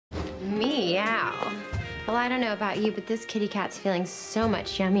Meow. Well, I don't know about you, but this kitty cat's feeling so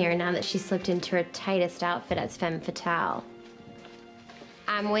much yummier now that she slipped into her tightest outfit as femme fatale.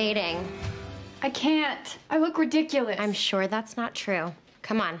 I'm waiting. I can't. I look ridiculous. I'm sure that's not true.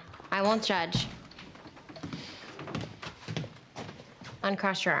 Come on, I won't judge.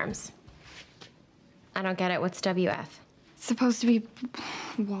 Uncross your arms. I don't get it. What's WF? It's supposed to be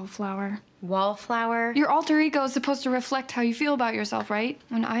wallflower. Wallflower? Your alter ego is supposed to reflect how you feel about yourself, right?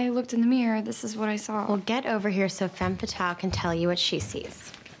 When I looked in the mirror, this is what I saw. Well, get over here so femme fatale can tell you what she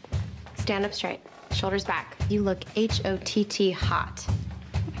sees. Stand up straight, shoulders back. You look H-O-T-T hot.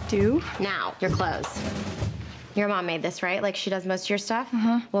 Do? Now, your clothes. Your mom made this, right? Like she does most of your stuff?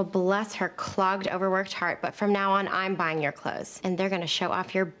 Well, bless her clogged, overworked heart, but from now on, I'm buying your clothes. And they're gonna show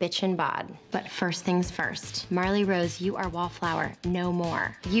off your bitchin' bod. But first things first. Marley Rose, you are wallflower, no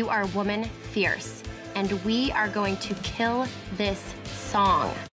more. You are woman fierce. And we are going to kill this song.